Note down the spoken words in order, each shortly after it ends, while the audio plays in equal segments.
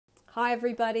Hi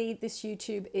everybody, this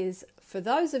YouTube is for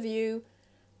those of you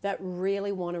that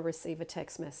really want to receive a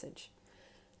text message.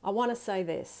 I want to say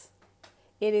this,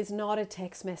 it is not a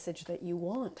text message that you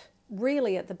want.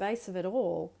 Really, at the base of it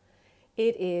all,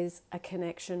 it is a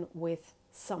connection with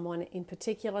someone in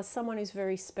particular, someone who's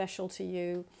very special to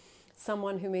you,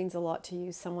 someone who means a lot to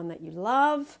you, someone that you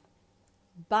love.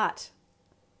 But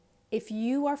if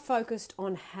you are focused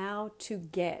on how to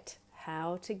get,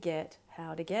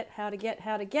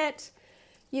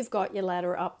 you've got your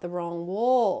ladder up the wrong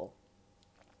wall.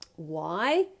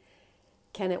 Why?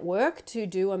 Can it work to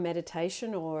do a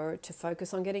meditation or to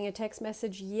focus on getting a text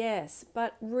message? Yes,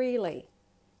 but really,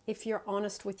 if you're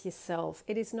honest with yourself,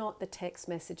 it is not the text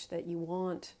message that you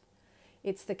want.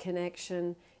 It's the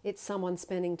connection. It's someone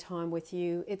spending time with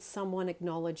you. It's someone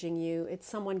acknowledging you. It's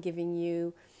someone giving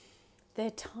you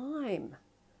their time.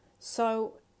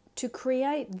 So to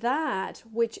create that,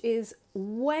 which is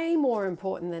way more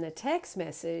important than a text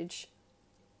message,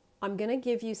 I'm going to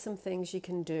give you some things you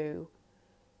can do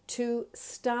to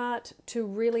start to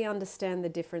really understand the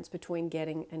difference between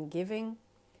getting and giving.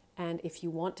 And if you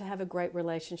want to have a great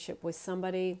relationship with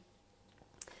somebody,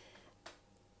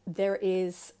 there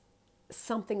is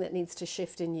something that needs to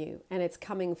shift in you, and it's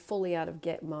coming fully out of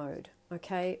get mode.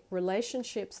 Okay,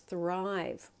 relationships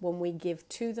thrive when we give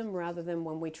to them rather than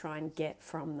when we try and get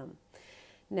from them.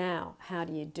 Now, how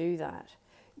do you do that?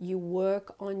 You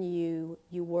work on you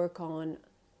work on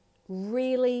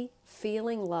really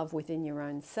feeling love within your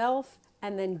own self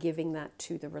and then giving that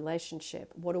to the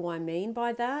relationship. What do I mean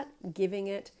by that? Giving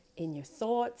it in your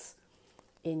thoughts,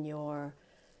 in your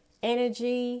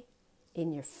energy,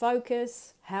 in your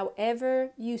focus,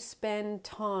 however you spend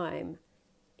time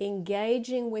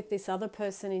engaging with this other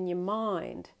person in your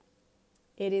mind,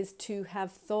 it is to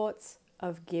have thoughts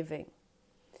of giving.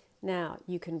 Now,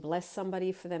 you can bless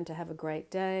somebody for them to have a great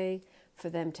day,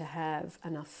 for them to have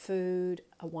enough food,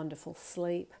 a wonderful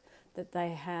sleep, that they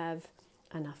have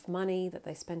enough money, that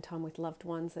they spend time with loved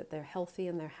ones, that they're healthy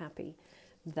and they're happy.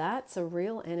 That's a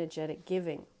real energetic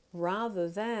giving, rather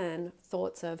than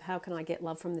thoughts of how can I get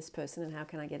love from this person and how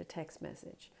can I get a text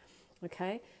message.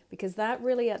 Okay? Because that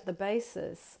really at the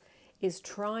basis is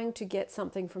trying to get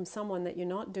something from someone that you're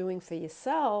not doing for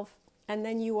yourself, and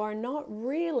then you are not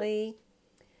really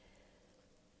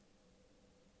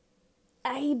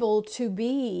able to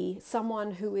be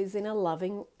someone who is in a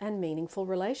loving and meaningful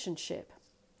relationship.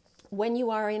 When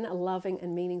you are in a loving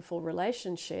and meaningful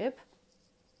relationship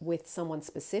with someone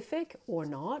specific or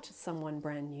not, someone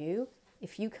brand new,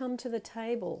 if you come to the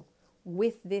table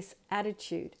with this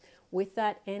attitude, with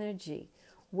that energy,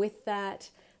 with that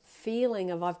feeling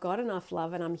of I've got enough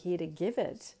love and I'm here to give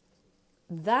it,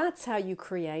 that's how you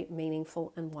create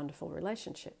meaningful and wonderful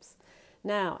relationships.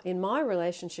 Now, in my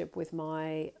relationship with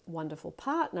my wonderful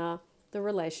partner, the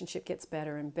relationship gets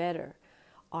better and better.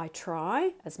 I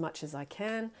try as much as I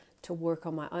can to work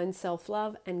on my own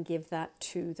self-love and give that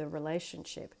to the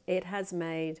relationship. It has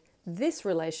made this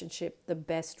relationship the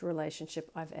best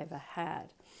relationship I've ever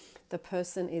had. The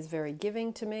person is very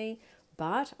giving to me,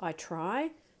 but I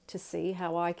try to see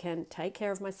how I can take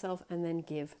care of myself and then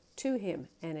give to him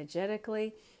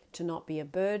energetically, to not be a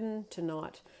burden, to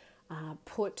not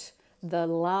put the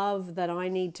love that I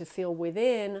need to feel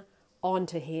within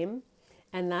onto him.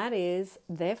 And that is,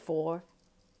 therefore,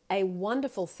 a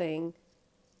wonderful thing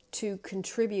to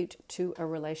contribute to a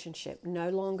relationship, no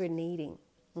longer needing.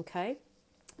 Okay?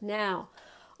 Now,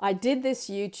 I did this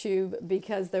YouTube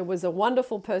because there was a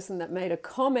wonderful person that made a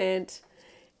comment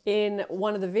in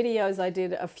one of the videos I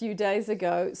did a few days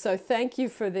ago. So thank you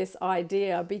for this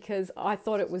idea, because I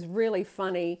thought it was really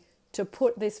funny to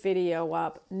put this video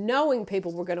up knowing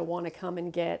people were going to want to come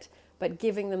and get, but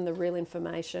giving them the real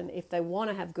information if they want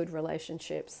to have good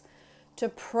relationships, to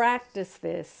practice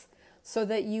this so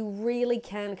that you really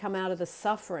can come out of the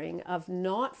suffering of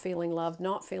not feeling loved,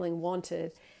 not feeling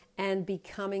wanted, and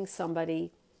becoming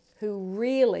somebody who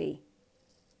really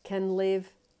can live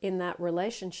in that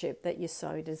relationship that you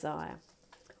so desire.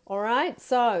 All right,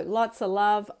 so lots of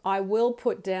love. I will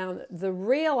put down the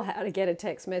real how to get a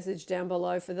text message down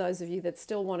below for those of you that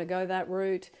still want to go that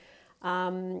route.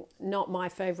 Not my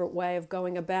favorite way of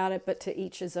going about it, but to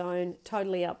each his own,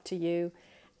 totally up to you.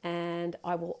 And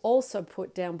I will also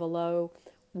put down below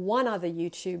one other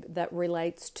YouTube that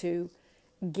relates to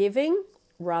giving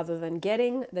rather than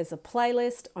getting. There's a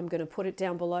playlist. I'm going to put it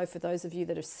down below for those of you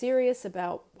that are serious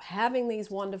about having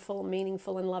these wonderful,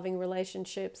 meaningful, and loving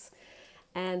relationships.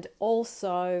 And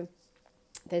also,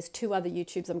 there's 2 other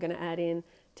YouTubes I'm going to add in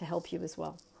to help you as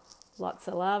well. Lots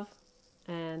of love,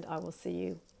 and I will see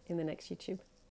you in the next YouTube.